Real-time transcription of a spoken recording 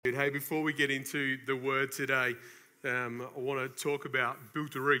Hey, before we get into the word today, I want to talk about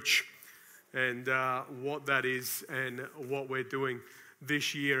Built to Reach and what that is and what we're doing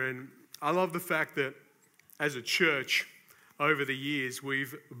this year. And I love the fact that as a church, over the years,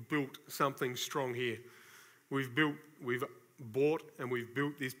 we've built something strong here. We've bought and we've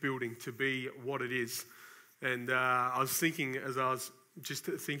built this building to be what it is. And I was thinking, as I was just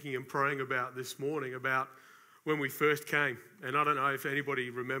thinking and praying about this morning, about when we first came. And I don't know if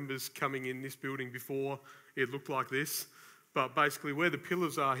anybody remembers coming in this building before it looked like this. But basically where the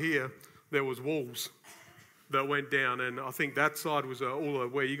pillars are here, there was walls that went down. And I think that side was all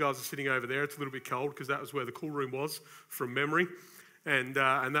where you guys are sitting over there. It's a little bit cold because that was where the cool room was from memory. And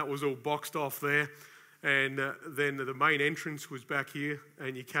that was all boxed off there. And then the main entrance was back here,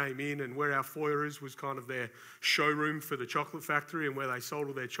 and you came in, and where our foyer is was kind of their showroom for the chocolate factory and where they sold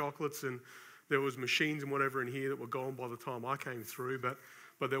all their chocolates. And there was machines and whatever in here that were gone by the time I came through, but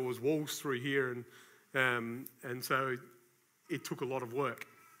there was walls through here, and so it took a lot of work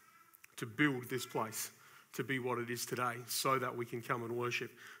to build this place to be what it is today, so that we can come and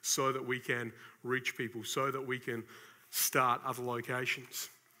worship, so that we can reach people, so that we can start other locations.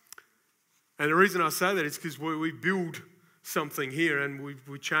 And the reason I say that is because we build something here, and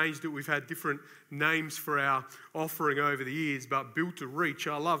we changed it. We've had different names for our offering over the years, but Built to Reach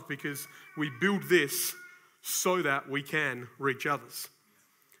I love because we build this so that we can reach others.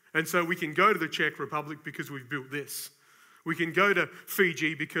 And so we can go to the Czech Republic because we've built this. We can go to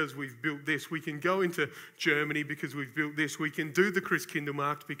Fiji because we've built this. We can go into Germany because we've built this. We can do the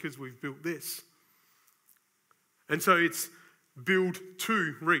Christkindlmarkt because we've built this. And so it's Build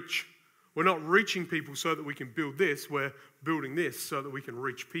to Reach. We're not reaching people so that we can build this. We're building this so that we can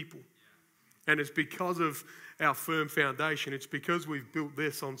reach people. And it's because of our firm foundation. It's because we've built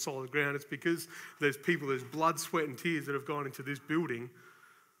this on solid ground. It's because there's blood, sweat and tears that have gone into this building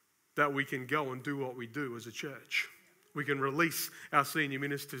that we can go and do what we do as a church. We can release our senior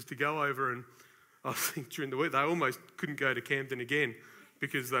ministers to go over, and I think during the week they almost couldn't go to Camden again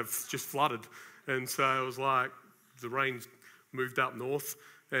because they've just flooded. And so it was like the rain's moved up north,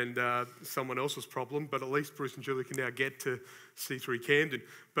 and someone else's problem, but at least Bruce and Julie can now get to C3 Camden.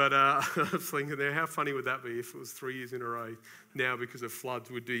 But I was thinking there, how funny would that be if it was 3 years in a row now because of floods?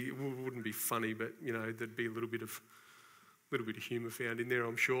 Wouldn't be funny, but you know, there'd be a little bit of humour found in there,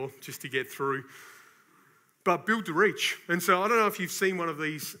 I'm sure, just to get through. But Built to Reach. And so I don't know if you've seen one of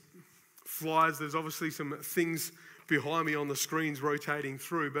these flyers. There's obviously some things behind me on the screens rotating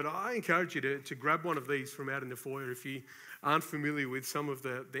through, but I encourage you to grab one of these from out in the foyer if you aren't familiar with some of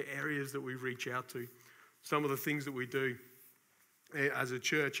the areas that we reach out to, some of the things that we do as a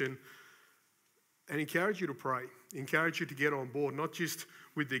church, and encourage you to pray, encourage you to get on board, not just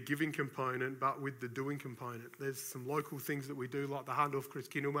with the giving component, but with the doing component. There's some local things that we do, like the Hahndorf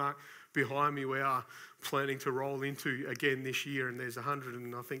Christkindlmarkt behind me. We are planning to roll into again this year, and there's 100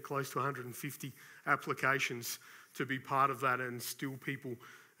 and I think close to 150 applications to be part of that, and still people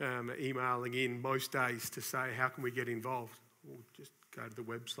emailing in most days to say, how can we get involved? We'll just go to the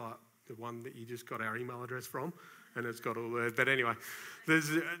website, the one that you just got our email address from, and it's got all that. But anyway, there's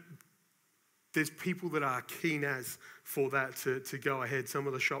people that are keen as for that to go ahead. Some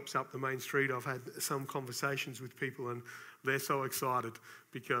of the shops up the main street, I've had some conversations with people, and they're so excited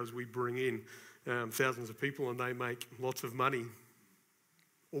because we bring in thousands of people and they make lots of money,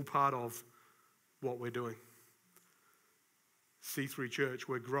 all part of what we're doing. C3 Church,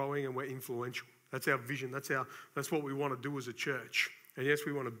 we're growing and we're influential. That's our vision. That's what we want to do as a church. And yes,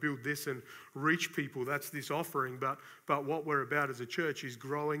 we want to build this and reach people. That's this offering. But what we're about as a church is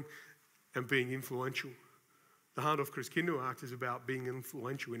growing and being influential. The Hahndorf Christkindlmarkt is about being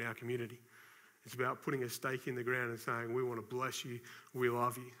influential in our community. It's about putting a stake in the ground and saying, we want to bless you, we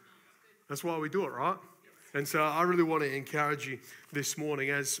love you. That's why we do it, right? And so I really want to encourage you this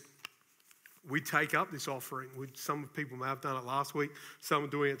morning as we take up this offering. Some people may have done it last week, some are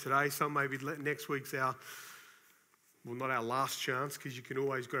doing it today, some maybe next week's not our last chance, because you can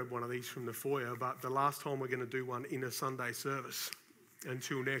always grab one of these from the foyer, but the last time we're going to do one in a Sunday service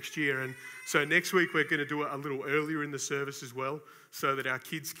until next year. And so next week we're going to do it a little earlier in the service as well, so that our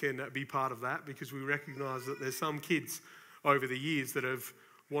kids can be part of that, because we recognise that there's some kids over the years that have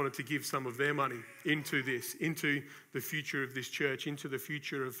wanted to give some of their money into this, into the future of this church, into the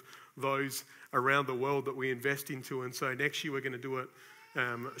future of those around the world that we invest into. And so next year we're going to do it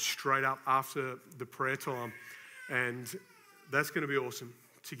straight up after the prayer time. And that's going to be awesome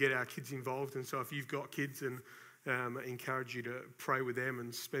to get our kids involved. And so if you've got kids, and encourage you to pray with them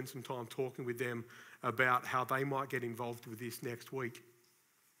and spend some time talking with them about how they might get involved with this next week.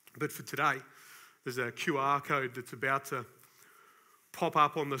 But for today, there's a QR code that's about to pop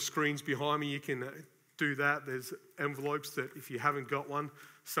up on the screens behind me. You can do that. There's envelopes that if you haven't got one,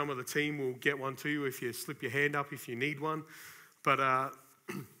 some of the team will get one to you if you slip your hand up if you need one. But I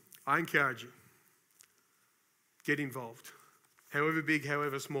encourage you, get involved. However big,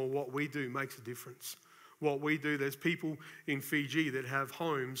 however small, what we do makes a difference. What we do, there's people in Fiji that have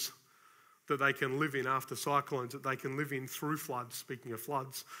homes that they can live in after cyclones, that they can live in through floods. Speaking of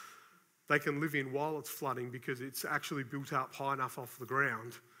floods, they can live in while it's flooding because it's actually built up high enough off the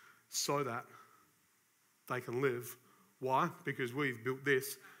ground so that they can live. Why? Because we've built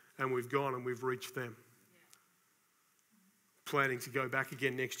this and we've gone and we've reached them. Planning to go back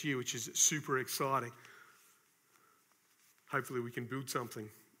again next year, which is super exciting. Hopefully we can build something.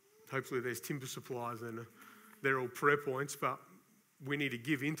 Hopefully there's timber supplies and they're all prayer points, but we need to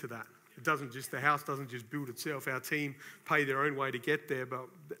give into that. The house doesn't just build itself. Our team pay their own way to get there, but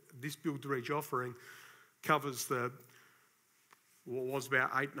this Build to Reach offering covers what was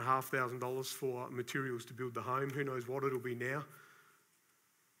about $8,500 for materials to build the home. Who knows what it'll be now?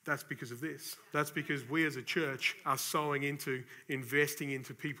 That's because of this. That's because we as a church are sowing into, investing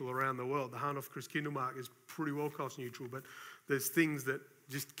into people around the world. The Hanoff Christkindlmark is pretty well cost neutral, but there's things that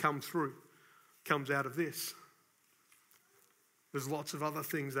just comes out of this. There's lots of other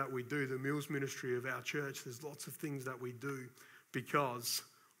things that we do. The Meals Ministry of our church, there's lots of things that we do because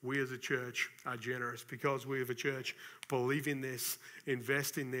we as a church are generous, because we as a church believe in this,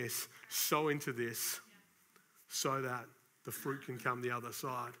 invest in this, sow into this, so that the fruit can come the other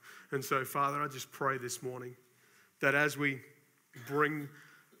side. And so, Father, I just pray this morning that as we bring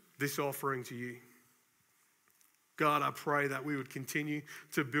this offering to you, God, I pray that we would continue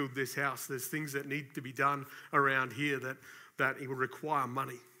to build this house. There's things that need to be done around here that it would require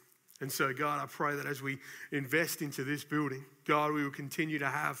money. And so, God, I pray that as we invest into this building, God, we will continue to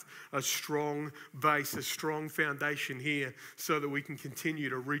have a strong base, a strong foundation here so that we can continue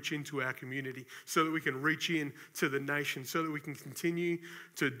to reach into our community, so that we can reach in to the nation, so that we can continue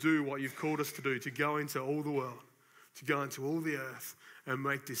to do what you've called us to do, to go into all the world, to go into all the earth and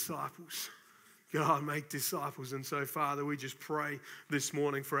make disciples. God, make disciples. And so, Father, we just pray this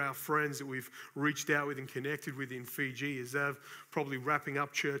morning for our friends that we've reached out with and connected with in Fiji as they're probably wrapping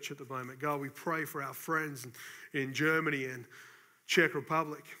up church at the moment. God, we pray for our friends in Germany and Czech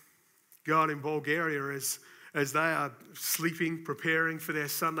Republic. God, in Bulgaria, as they are sleeping, preparing for their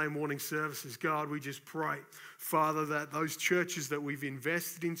Sunday morning services. God, we just pray, Father, that those churches that we've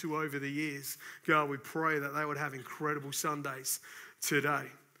invested into over the years, God, we pray that they would have incredible Sundays today.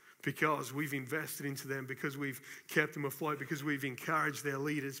 Because we've invested into them, because we've kept them afloat, because we've encouraged their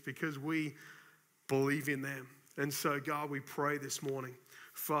leaders, because we believe in them. And so, God, we pray this morning,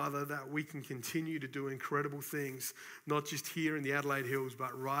 Father, that we can continue to do incredible things, not just here in the Adelaide Hills,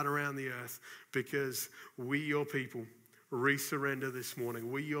 but right around the earth, because we, your people, resurrender this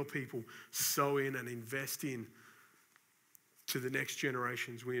morning. We, your people, sow in and invest in to the next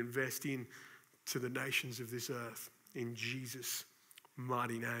generations. We invest in to the nations of this earth. In Jesus'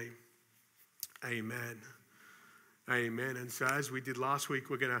 mighty name. Amen. Amen. And so as we did last week,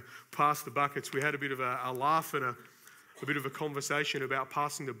 we're going to pass the buckets. We had a bit of a laugh and a bit of a conversation about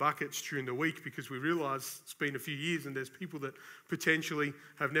passing the buckets during the week because we realised it's been a few years and there's people that potentially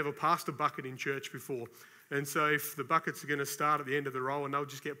have never passed a bucket in church before. And so if the buckets are going to start at the end of the row and they'll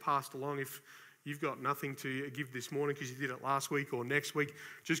just get passed along, if you've got nothing to give this morning because you did it last week or next week,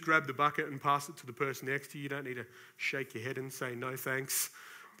 just grab the bucket and pass it to the person next to you. You don't need to shake your head and say no thanks,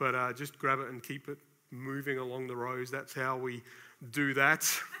 but just grab it and keep it moving along the rows. That's how we do that.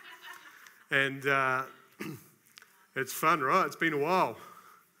 And it's fun, right? It's been a while.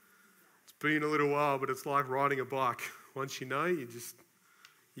 It's been a little while, but it's like riding a bike. Once you know,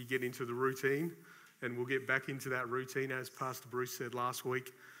 you get into the routine, and we'll get back into that routine as Pastor Bruce said last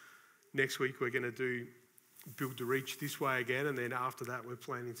week. Next week, we're going to do Build to Reach this way again, and then after that, we're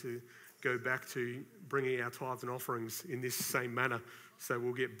planning to go back to bringing our tithes and offerings in this same manner. So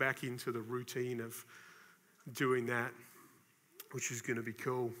we'll get back into the routine of doing that, which is going to be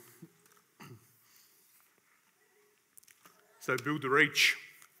cool. So Build to Reach.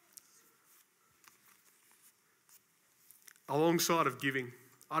 Alongside of giving,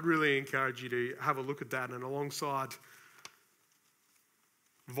 I'd really encourage you to have a look at that, and alongside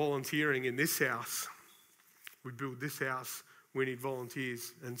volunteering in this house, we build this house, we need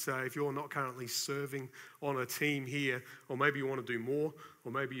volunteers. And so if you're not currently serving on a team here, or maybe you want to do more,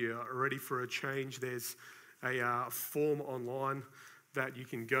 or maybe you're ready for a change, there's a form online that you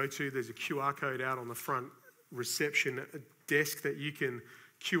can go to. There's a QR code out on the front reception desk that you can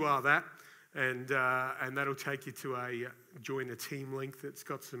QR that, and that'll take you to a join a team link that's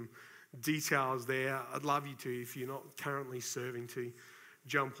got some details there. I'd love you to, if you're not currently serving, to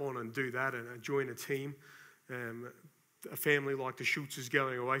jump on and do that and join a team. A family like the Schultzes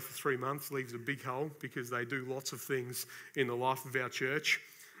going away for 3 months leaves a big hole because they do lots of things in the life of our church.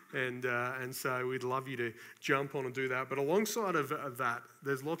 And so we'd love you to jump on and do that. But alongside of that,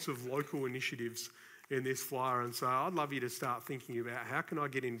 there's lots of local initiatives in this flyer. And so I'd love you to start thinking about, how can I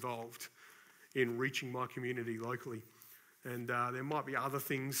get involved in reaching my community locally? And there might be other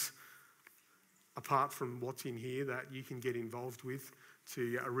things apart from what's in here that you can get involved with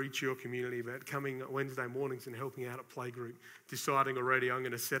to reach your community. But coming Wednesday mornings and helping out at playgroup, deciding already I'm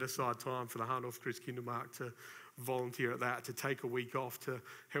going to set aside time for the Hahndorf Christkindlmarkt to volunteer at that, to take a week off to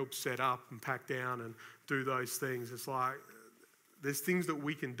help set up and pack down and do those things. It's like there's things that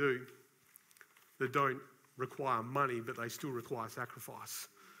we can do that don't require money, but they still require sacrifice.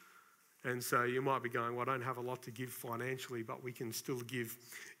 And so you might be going, well, I don't have a lot to give financially, but we can still give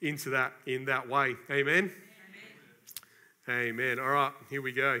into that in that way. Amen? Amen. Amen. All right, here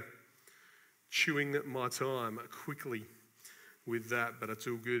we go. Chewing my time quickly with that, but it's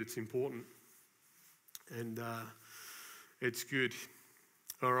all good. It's important. And it's good.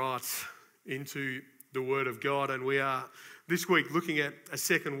 All right, into the Word of God. And we are this week looking at a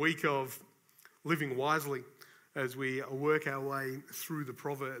second week of living wisely as we work our way through the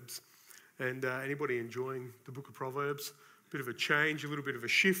Proverbs. And anybody enjoying the book of Proverbs? A bit of a change, a little bit of a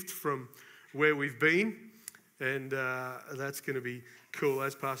shift from where we've been. And that's going to be cool.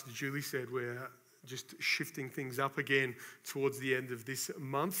 As Pastor Julie said, we're just shifting things up again towards the end of this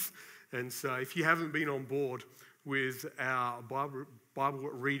month. And so if you haven't been on board with our Bible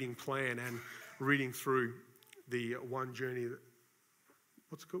reading plan and reading through the one journey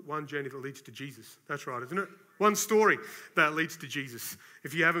that leads to Jesus. That's right, isn't it? One story that leads to Jesus.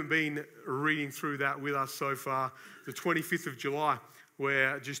 If you haven't been reading through that with us so far, the 25th of July,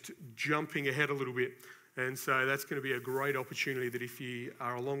 we're just jumping ahead a little bit. And so that's going to be a great opportunity that if you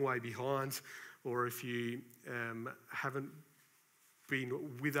are a long way behind, or if you haven't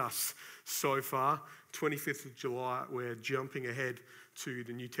been with us so far, 25th of July, we're jumping ahead to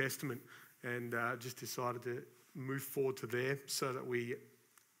the New Testament, and just decided to move forward to there so that we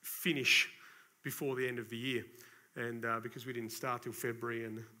finish before the end of the year, and because we didn't start till February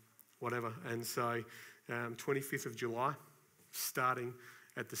and whatever. And so 25th of July, starting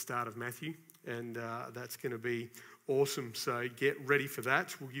at the start of Matthew, and that's going to be awesome. So get ready for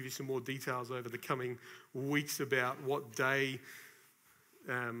that. We'll give you some more details over the coming weeks about what day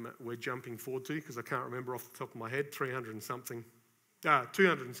we're jumping forward to, because I can't remember off the top of my head. 200 and something.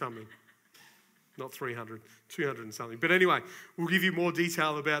 Not 300, 200 and something. But anyway, we'll give you more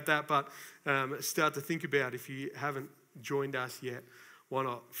detail about that. But start to think about, if you haven't joined us yet, why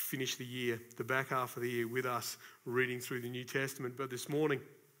not finish the year, the back half of the year, with us reading through the New Testament. But this morning,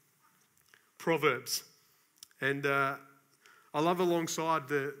 Proverbs. And I love, alongside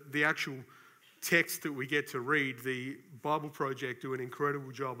the actual text that we get to read, the Bible Project do an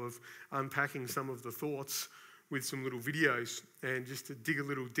incredible job of unpacking some of the thoughts with some little videos, and just to dig a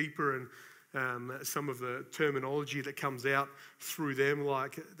little deeper, and some of the terminology that comes out through them.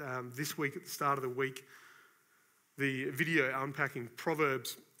 Like this week, at the start of the week, the video unpacking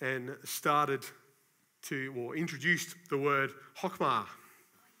Proverbs, and introduced the word Chokmah.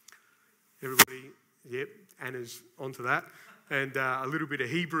 Everybody, yep, Anna's onto that. And a little bit of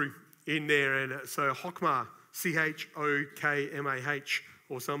Hebrew in there. And so Chokmah, Chokmah,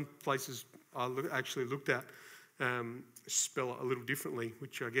 or some places I actually looked at, spell it a little differently,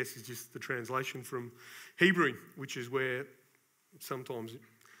 which I guess is just the translation from Hebrew, which is where sometimes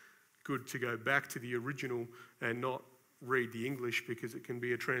good to go back to the original and not read the English, because it can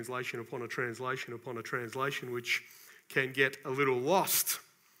be a translation upon a translation upon a translation, which can get a little lost.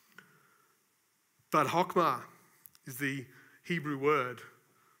 But Chokmah is the Hebrew word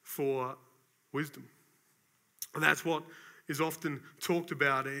for wisdom. And that's what is often talked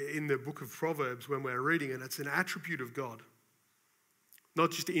about in the book of Proverbs when we're reading it. It's an attribute of God,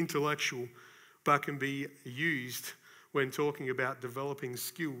 not just intellectual, but can be used when talking about developing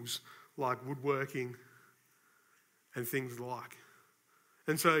skills like woodworking and things like.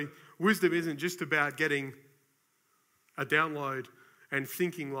 And so wisdom isn't just about getting a download and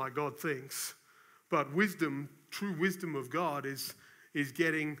thinking like God thinks, but wisdom, true wisdom of God, is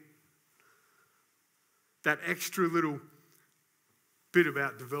getting that extra little bit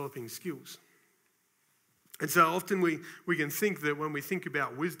about developing skills. And so often we can think that when we think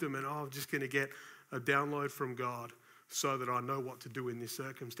about wisdom, and I'm just going to get a download from God so that I know what to do in this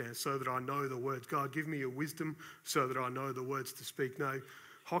circumstance, so that I know the words. God, give me your wisdom so that I know the words to speak. No,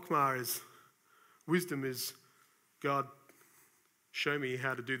 Chokmah is, wisdom is, God, show me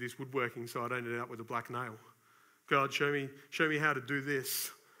how to do this woodworking so I don't end up with a black nail. God, show me how to do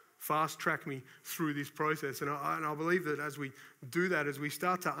this. Fast track me through this process. And I believe that as we do that, as we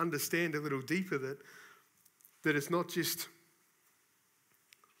start to understand a little deeper that it's not just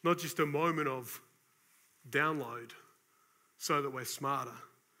a moment of download so that we're smarter,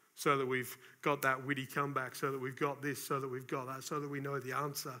 so that we've got that witty comeback, so that we've got this, so that we've got that, so that we know the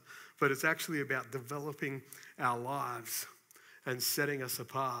answer. But it's actually about developing our lives and setting us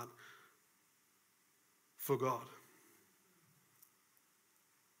apart for God.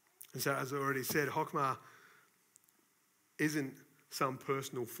 And so, as I already said, Chokmah isn't some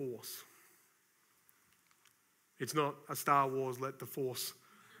personal force. It's not a Star Wars, let the Force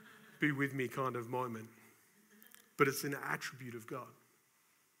be with me kind of moment. But it's an attribute of God.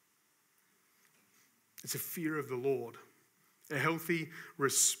 It's a fear of the Lord, a healthy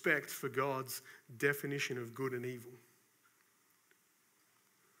respect for God's definition of good and evil.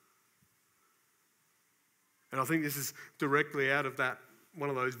 And I think this is directly out of that one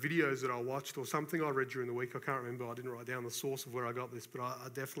of those videos that I watched or something I read during the week. I can't remember. I didn't write down the source of where I got this, but I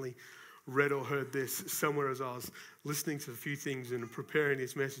definitely read or heard this somewhere as I was listening to a few things and preparing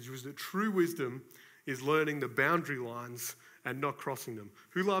this message, was that true wisdom is learning the boundary lines and not crossing them.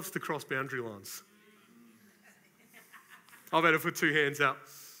 Who loves to cross boundary lines? I've had to put two hands up.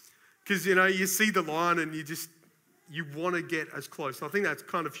 Because, you see the line and you want to get as close. I think that's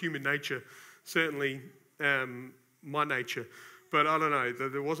kind of human nature, certainly my nature. But I don't know,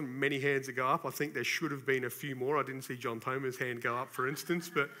 there wasn't many hands that go up. I think there should have been a few more. I didn't see John Thomas' hand go up, for instance.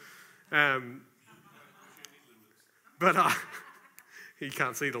 But he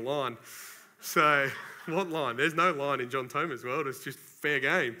can't see the line. So what line? There's no line in John Thomas' world. It's just fair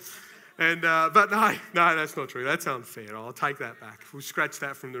game. And but no, that's not true. That's unfair. I'll take that back. We'll scratch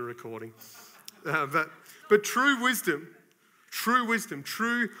that from the recording. But true wisdom,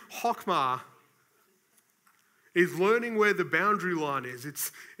 true Chokmah is learning where the boundary line is.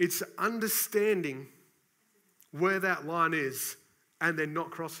 It's understanding where that line is and then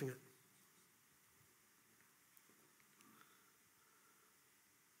not crossing it.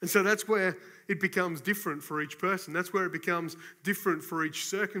 And so that's where it becomes different for each person. That's where it becomes different for each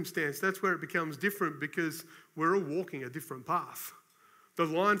circumstance. That's where it becomes different because we're all walking a different path. The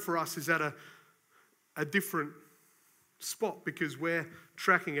line for us is at a different spot because we're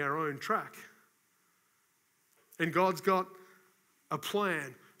tracking our own track. And God's got a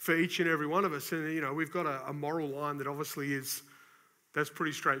plan for each and every one of us. And, we've got a moral line that obviously that's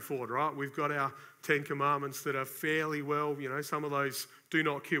pretty straightforward, right? We've got our 10 commandments that are fairly well, some of those do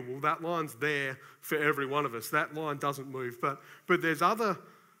not kill. Well, that line's there for every one of us. That line doesn't move. But there's other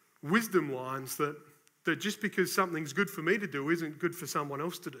wisdom lines that just because something's good for me to do isn't good for someone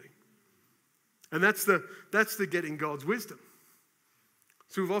else to do. And that's the getting God's wisdom.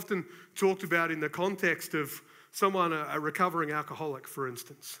 So we've often talked about in the context of someone, a recovering alcoholic, for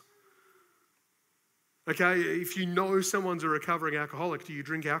instance. Okay, if you know someone's a recovering alcoholic, do you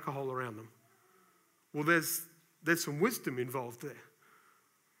drink alcohol around them? Well, there's some wisdom involved there.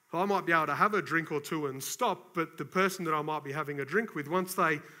 I might be able to have a drink or two and stop, but the person that I might be having a drink with, once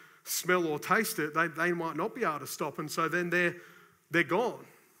they smell or taste it, they might not be able to stop, and so then they're gone,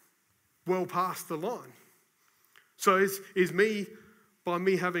 well past the line. So by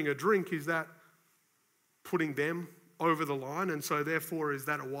me having a drink, is that putting them over the line? And so therefore, is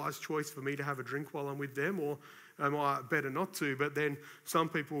that a wise choice for me to have a drink while I'm with them, or am I better not to? But then some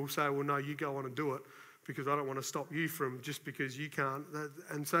people will say, well, no, you go on and do it because I don't want to stop you from just because you can't.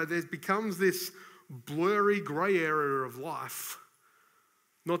 And so there becomes this blurry grey area of life,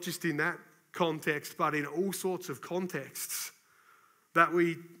 not just in that context, but in all sorts of contexts that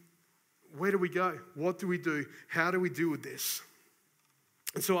where do we go? What do we do? How do we deal with this?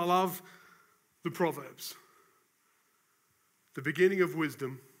 And so I love the Proverbs. The beginning of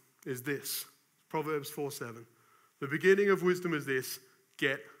wisdom is this. Proverbs 4:7. The beginning of wisdom is this: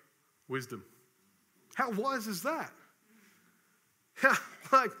 get wisdom. How wise is that?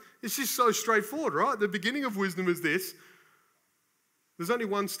 It's just so straightforward, right? The beginning of wisdom is this. There's only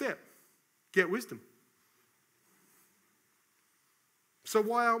one step. Get wisdom. So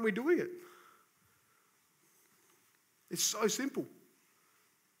why aren't we doing it? It's so simple.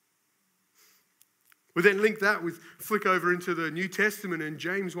 We then link that with, flick over into the New Testament, and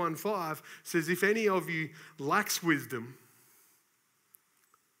James 1:5 says, if any of you lacks wisdom,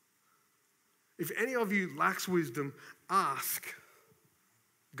 ask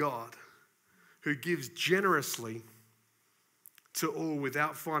God, who gives generously to all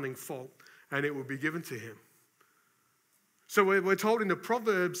without finding fault, and it will be given to him. So we're told in the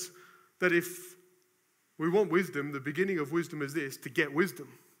Proverbs that if we want wisdom. The beginning of wisdom is this, to get wisdom.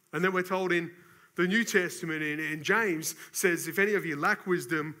 And then we're told in the New Testament, in James, says, if any of you lack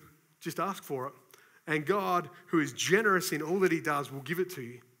wisdom, just ask for it. And God, who is generous in all that he does, will give it to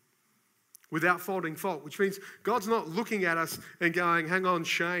you without finding fault, which means God's not looking at us and going, hang on,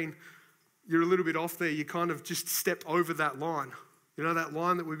 Shane, you're a little bit off there. You kind of just stepped over that line. You know that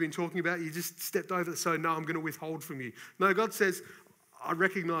line that we've been talking about? You just stepped over it, so no, I'm going to withhold from you. No, God says, I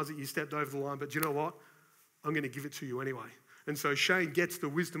recognize that you stepped over the line, but you know what? I'm going to give it to you anyway. And so Shane gets the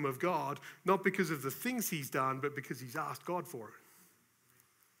wisdom of God, not because of the things he's done, but because he's asked God for it.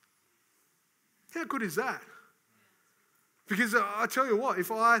 How good is that? Because I tell you what,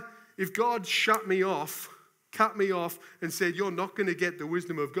 if God cut me off and said, you're not going to get the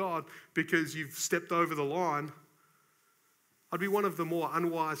wisdom of God because you've stepped over the line, I'd be one of the more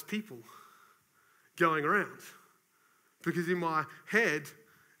unwise people going around. Because in my head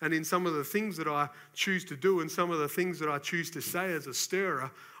and in some of the things that I choose to do and some of the things that I choose to say as a stirrer,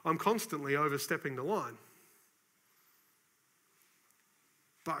 I'm constantly overstepping the line.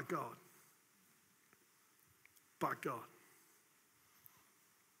 But God.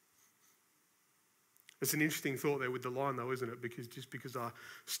 It's an interesting thought there with the line though, isn't it? Because just because I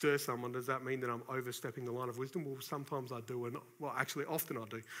stir someone, does that mean that I'm overstepping the line of wisdom? Well, sometimes I do, and actually often I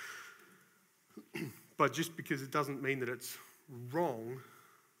do. But just because it doesn't mean that it's wrong,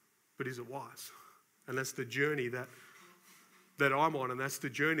 but is it wise? And that's the journey that I'm on, and that's the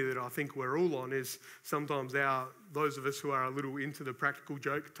journey that I think we're all on, is sometimes those of us who are a little into the practical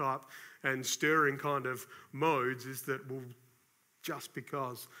joke type and stirring kind of modes, is that, well, just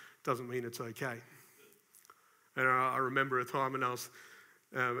because doesn't mean it's okay. And I remember a time when I was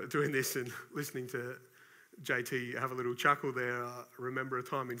doing this and listening to JT have a little chuckle there. I remember a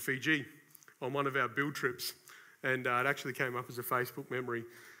time in Fiji on one of our build trips, and it actually came up as a Facebook memory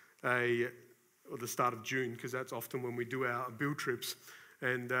at the start of June, because that's often when we do our build trips.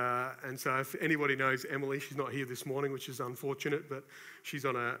 And so if anybody knows Emily, she's not here this morning, which is unfortunate, but she's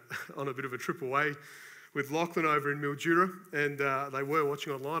on a bit of a trip away with Lachlan over in Mildura, and they were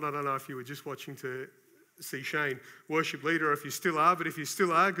watching online. I don't know if you were just watching to see Shane, worship leader, if you still are, but if you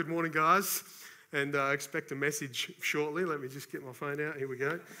still are, good morning, guys, and I expect a message shortly. Let me just get my phone out. Here we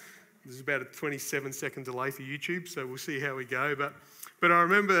go. There's about a 27-second delay for YouTube, so we'll see how we go. But I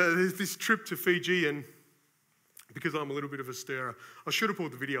remember this trip to Fiji, and because I'm a little bit of a stirrer, I should have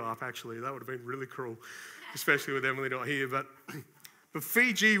pulled the video up, actually. That would have been really cool, especially with Emily not here. But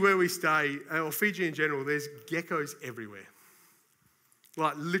Fiji, where we stay, or Fiji in general, there's geckos everywhere.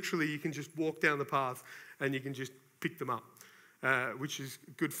 Like literally you can just walk down the path and you can just pick them up, which is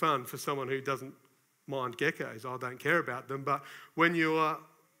good fun for someone who doesn't mind geckos. I don't care about them. But when you are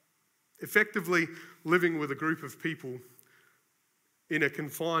effectively living with a group of people in a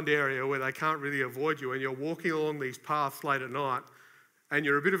confined area where they can't really avoid you, and you're walking along these paths late at night and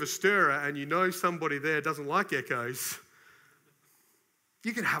you're a bit of a stirrer and you know somebody there doesn't like geckos,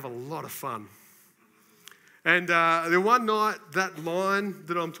 you can have a lot of fun. And the one night, that line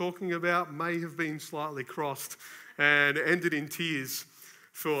that I'm talking about may have been slightly crossed and ended in tears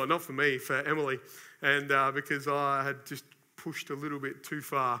not for me, for Emily, and because I had just pushed a little bit too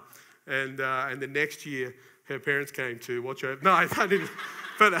far. And the next year, her parents came to watch her. No, they didn't.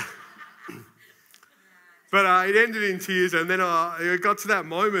 But it ended in tears, and then it got to that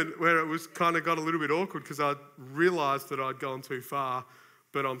moment where it was kind of got a little bit awkward because I realised that I'd gone too far,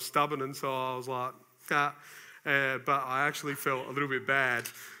 but I'm stubborn, and so I was like, but I actually felt a little bit bad,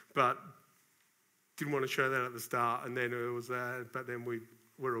 but didn't want to show that at the start, and then it was but then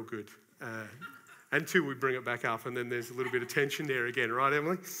we're all good. Until we bring it back up, and then there's a little bit of tension there again, right,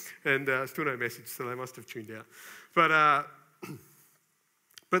 Emily? And still no message, so they must have tuned out. But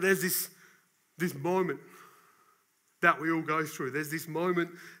there's this moment that we all go through. There's this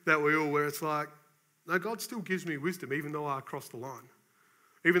moment that where it's like, no, God still gives me wisdom, even though I crossed the line.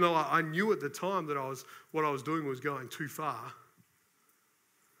 Even though I knew at the time that what I was doing was going too far,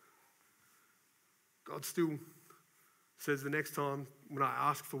 God still says the next time when I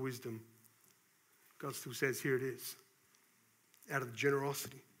ask for wisdom, God still says, here it is, out of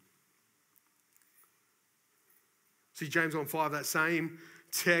generosity. See, James 1:5, that same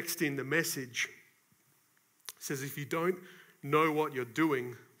text in the Message says, if you don't know what you're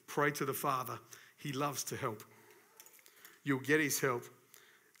doing, pray to the Father. He loves to help. You'll get his help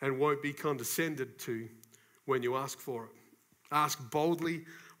and won't be condescended to when you ask for it. Ask boldly,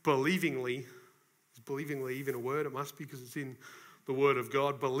 believingly. Is believingly even a word? It must be, because it's in the Word of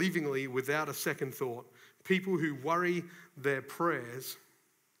God. Believingly, without a second thought. People who worry their prayers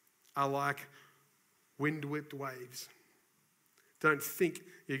are like wind-whipped waves. Don't think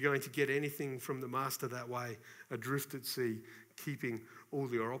you're going to get anything from the master that way, adrift at sea, keeping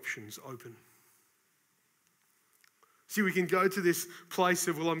all your options open. See, we can go to this place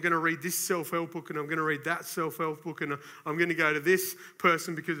of, well, I'm going to read this self-help book and I'm going to read that self-help book and I'm going to go to this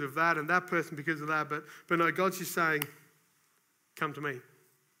person because of that and that person because of that. But no, God's just saying, come to me.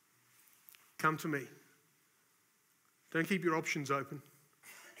 Come to me. Don't keep your options open.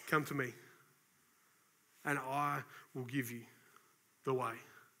 Come to me. And I will give you the way.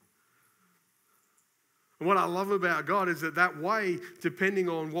 And what I love about God is that way, depending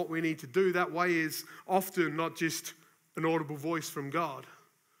on what we need to do, that way is often not just an audible voice from God.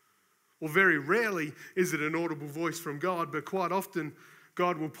 Or very rarely is it an audible voice from God, but quite often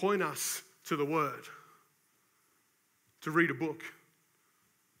God will point us to the Word, to read a book,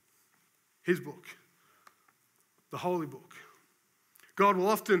 His book, the Holy Book. God will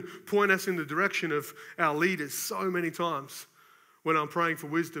often point us in the direction of our leaders so many times when I'm praying for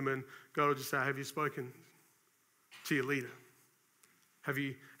wisdom, and God will just say, have you spoken to your leader? Have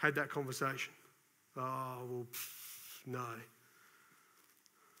you had that conversation? Oh, well, no.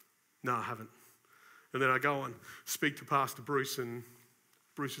 No, I haven't. And then I go and speak to Pastor Bruce, and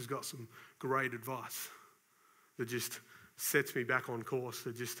Bruce has got some great advice that just sets me back on course,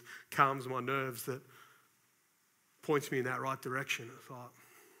 that just calms my nerves, that points me in that right direction. It's like,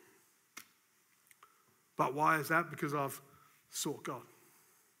 but why is that? Because I've sought God.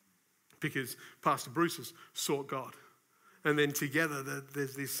 Because Pastor Bruce has sought God. And then together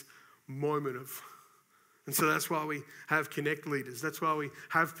there's this moment of, and so that's why we have Connect leaders. That's why we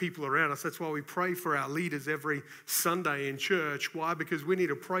have people around us. That's why we pray for our leaders every Sunday in church. Why? Because we need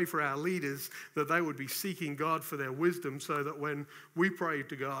to pray for our leaders that they would be seeking God for their wisdom, so that when we pray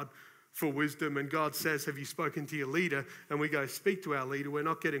to God for wisdom and God says, have you spoken to your leader? And we go speak to our leader, we're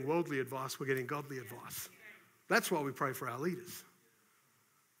not getting worldly advice, we're getting godly advice. That's why we pray for our leaders.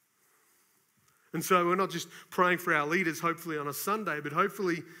 And so we're not just praying for our leaders, hopefully on a Sunday, but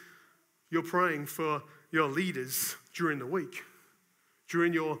hopefully you're praying for your leaders during the week.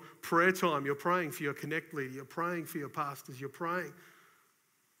 During your prayer time, you're praying for your Connect leader, you're praying for your pastors, you're praying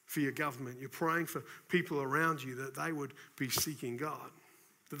for your government, you're praying for people around you that they would be seeking God,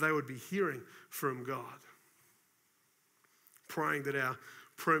 that they would be hearing from God. Praying that our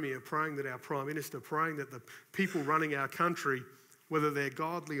Premier, praying that our Prime Minister, praying that the people running our country, whether they're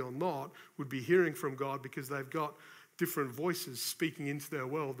godly or not, would be hearing from God because they've got different voices speaking into their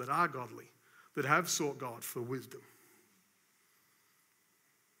world that are godly, that have sought God for wisdom.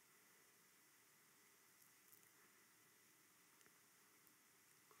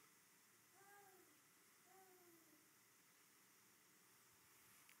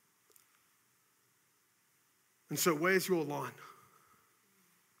 And so where's your line?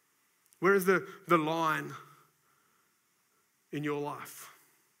 Where is the line in your life?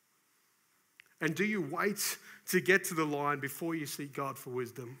 And do you wait to get to the line before you seek God for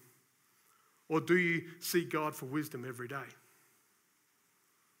wisdom? Or do you seek God for wisdom every day?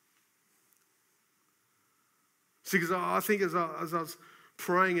 See, because I think as I was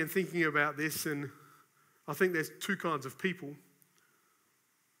praying and thinking about this, and I think there's two kinds of people.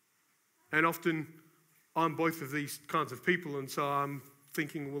 And often I'm both of these kinds of people, and so I'm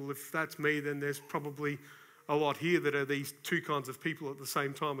thinking, well, if that's me, then there's probably a lot here that are these two kinds of people at the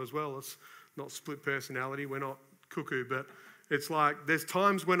same time as well. It's not split personality, we're not cuckoo, but it's like there's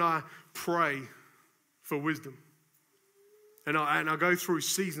times when I pray for wisdom. And I go through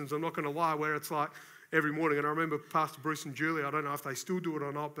seasons, I'm not going to lie, where it's like every morning. And I remember Pastor Bruce and Julie, I don't know if they still do it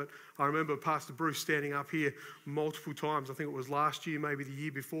or not, but I remember Pastor Bruce standing up here multiple times, I think it was last year, maybe the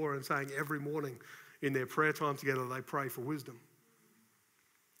year before, and saying every morning in their prayer time together, they pray for wisdom.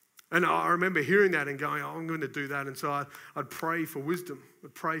 And I remember hearing that and going, oh, I'm going to do that. And so I'd pray for wisdom.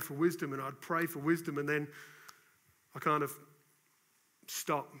 I'd pray for wisdom and I'd pray for wisdom. And then I kind of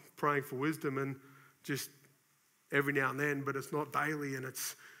stopped praying for wisdom, and just every now and then, but it's not daily. And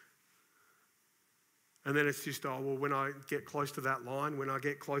then it's just, oh, well, when I get close to that line, when I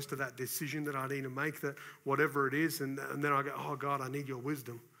get close to that decision that I need to make, that whatever it is, and then I go, oh, God, I need your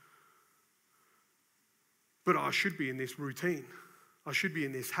wisdom. But I should be in this routine. I should be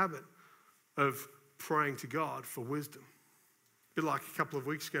in this habit of praying to God for wisdom. A bit like a couple of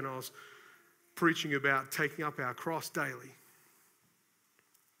weeks ago, and I was preaching about taking up our cross daily.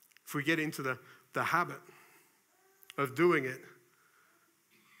 If we get into the habit of doing it,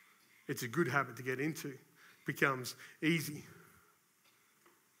 it's a good habit to get into. It becomes easy.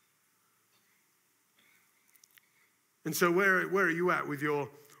 And so where are you at with your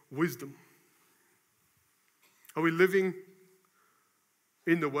wisdom? Are we living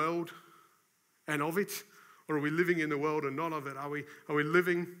in the world and of it? Or are we living in the world and not of it? Are we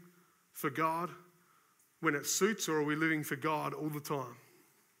living for God when it suits, or are we living for God all the time?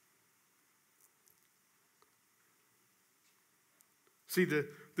 See, the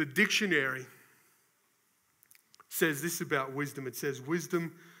dictionary says this about wisdom. It says,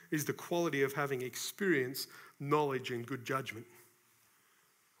 wisdom is the quality of having experience, knowledge, and good judgment.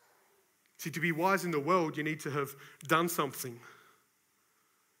 See, to be wise in the world, you need to have done something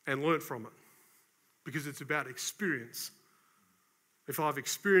and learnt from it, because it's about experience. If I've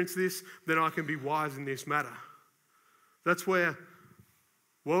experienced this, then I can be wise in this matter. That's where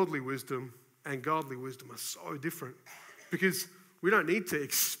worldly wisdom and godly wisdom are so different, because we don't need to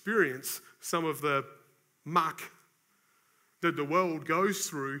experience some of the muck that the world goes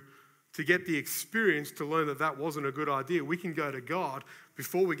through to get the experience to learn that that wasn't a good idea. We can go to God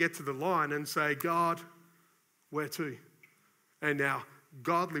before we get to the line and say, God, where to? And now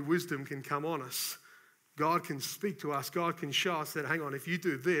godly wisdom can come on us. God can speak to us. God can show us that, hang on, if you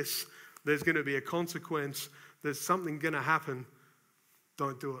do this, there's going to be a consequence. There's something going to happen.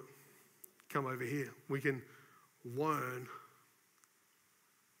 Don't do it. Come over here. We can learn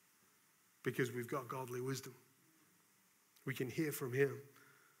because we've got godly wisdom. We can hear from him.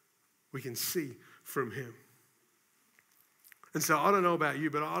 We can see from him. And so I don't know about you,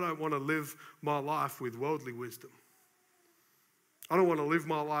 but I don't want to live my life with worldly wisdom. I don't want to live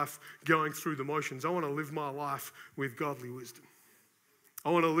my life going through the motions. I want to live my life with godly wisdom.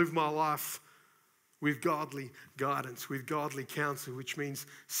 I want to live my life with godly guidance, with godly counsel, which means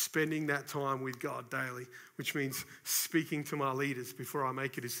spending that time with God daily, which means speaking to my leaders before I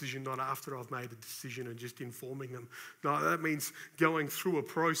make a decision, not after I've made a decision and just informing them. No, that means going through a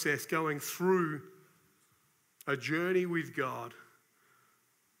process, going through a journey with God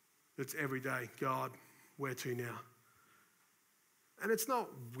that's every day. God, where to now? And it's not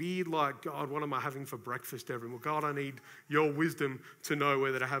weird like, God, what am I having for breakfast every morning? God, I need your wisdom to know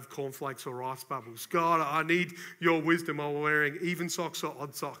whether to have cornflakes or rice bubbles. God, I need your wisdom. Am I wearing even socks or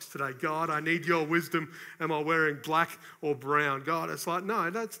odd socks today? God, I need your wisdom. Am I wearing black or brown? God, it's like,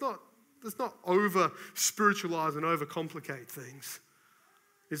 no, let's not over spiritualize and over complicate things.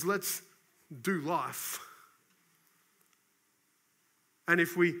 Let's do life. And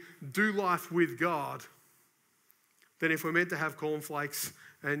if we do life with God, then if we're meant to have cornflakes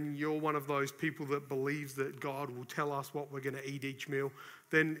and you're one of those people that believes that God will tell us what we're going to eat each meal,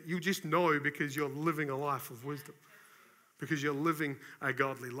 then you just know because you're living a life of wisdom, because you're living a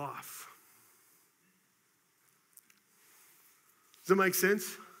godly life. Does that make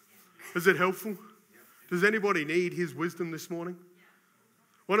sense? Is it helpful? Does anybody need his wisdom this morning?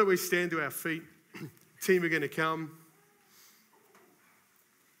 Why don't we stand to our feet? Team are going to come.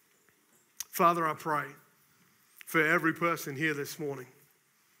 Father, I pray for every person here this morning.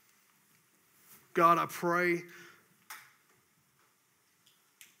 God, I pray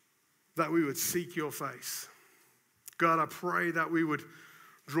that we would seek your face. God, I pray that we would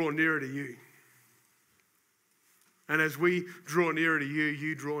draw nearer to you. And as we draw nearer to you,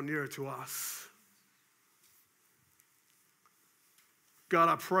 you draw nearer to us. God,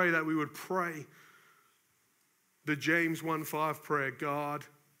 I pray that we would pray the James 1:5 prayer. God,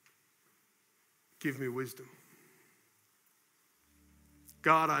 give me wisdom.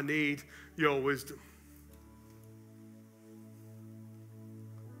 God, I need your wisdom.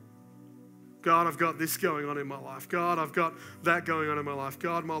 God, I've got this going on in my life. God, I've got that going on in my life.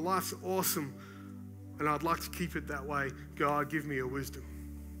 God, my life's awesome and I'd like to keep it that way. God, give me your wisdom.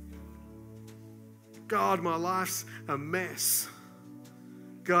 God, my life's a mess.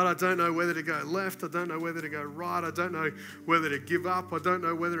 God, I don't know whether to go left. I don't know whether to go right. I don't know whether to give up. I don't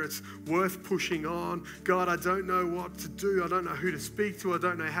know whether it's worth pushing on. God, I don't know what to do. I don't know who to speak to. I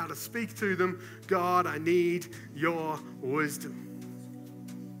don't know how to speak to them. God, I need your wisdom.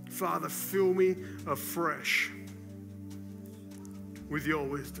 Father, fill me afresh with your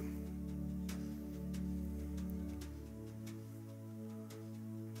wisdom.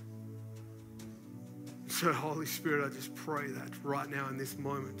 So, Holy Spirit, I just pray that right now in this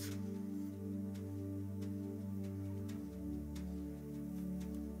moment.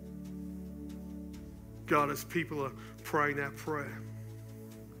 God, as people are praying that prayer,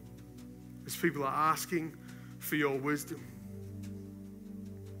 as people are asking for your wisdom,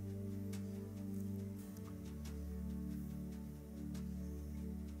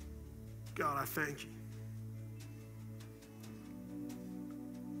 God, I thank you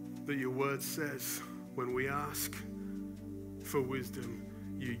that your word says, when we ask for wisdom,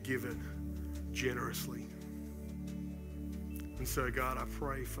 you give it generously. And so, God, I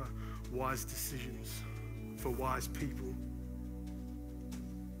pray for wise decisions, for wise people.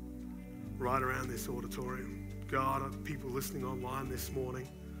 right around this auditorium. God, people listening online this morning.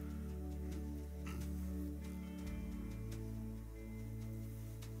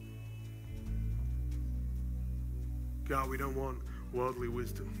 God, we don't want worldly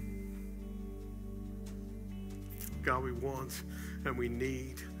wisdom. God, we want and we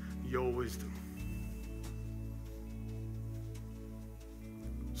need your wisdom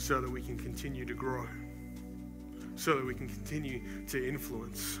so that we can continue to grow, so that we can continue to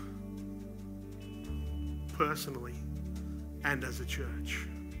influence personally and as a church.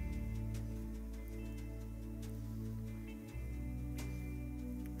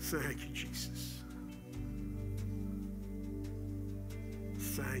 Thank you, Jesus.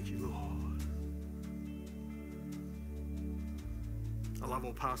 Thank you, Lord. I love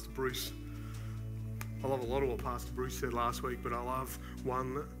what Pastor Bruce, I love a lot of what Pastor Bruce said last week, but I love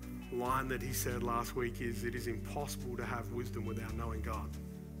one line that he said last week is, it is impossible to have wisdom without knowing God.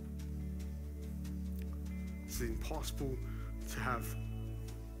 It's impossible to have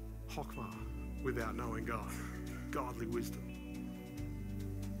Chokmah without knowing God, godly wisdom.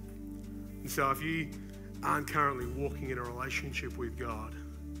 And so if you aren't currently walking in a relationship with God,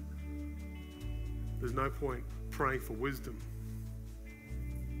 there's no point praying for wisdom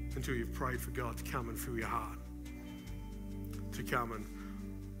until you've prayed for God to come and fill your heart, to come and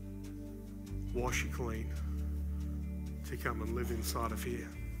wash you clean, to come and live inside of here.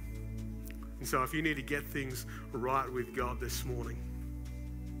 And so if you need to get things right with God this morning,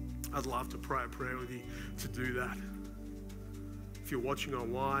 I'd love to pray a prayer with you to do that. If you're watching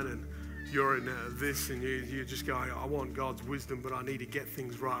online and you're in this and you're just going, I want God's wisdom, but I need to get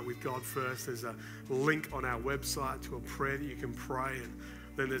things right with God first, there's a link on our website to a prayer that you can pray, and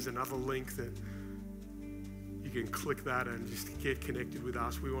then there's another link that you can click that and just get connected with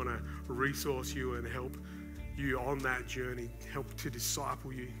us. We want to resource you and help you on that journey, help to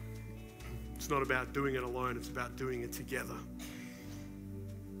disciple you. It's not about doing it alone, it's about doing it together.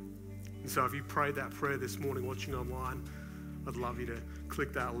 And so if you prayed that prayer this morning watching online, I'd love you to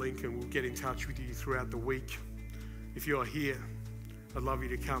click that link and we'll get in touch with you throughout the week. If you're here, I'd love you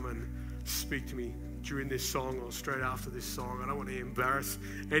to come and speak to me during this song or straight after this song. I don't want to embarrass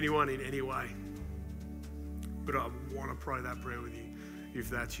anyone in any way, but I want to pray that prayer with you if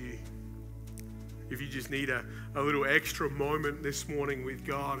that's you. If you just need a little extra moment this morning with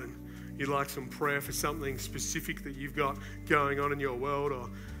God and you'd like some prayer for something specific that you've got going on in your world or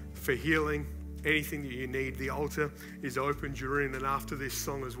for healing, anything that you need, the altar is open during and after this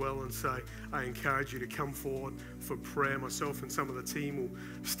song as well. And so I encourage you to come forward for prayer. Myself and some of the team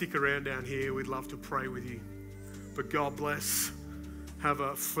will stick around down here. We'd love to pray with you. But God bless. Have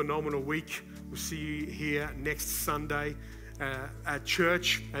a phenomenal week. We'll see you here next Sunday at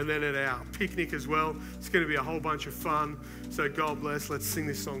church and then at our picnic as well. It's going to be a whole bunch of fun. So God bless. Let's sing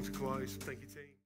this song to close. Thank you.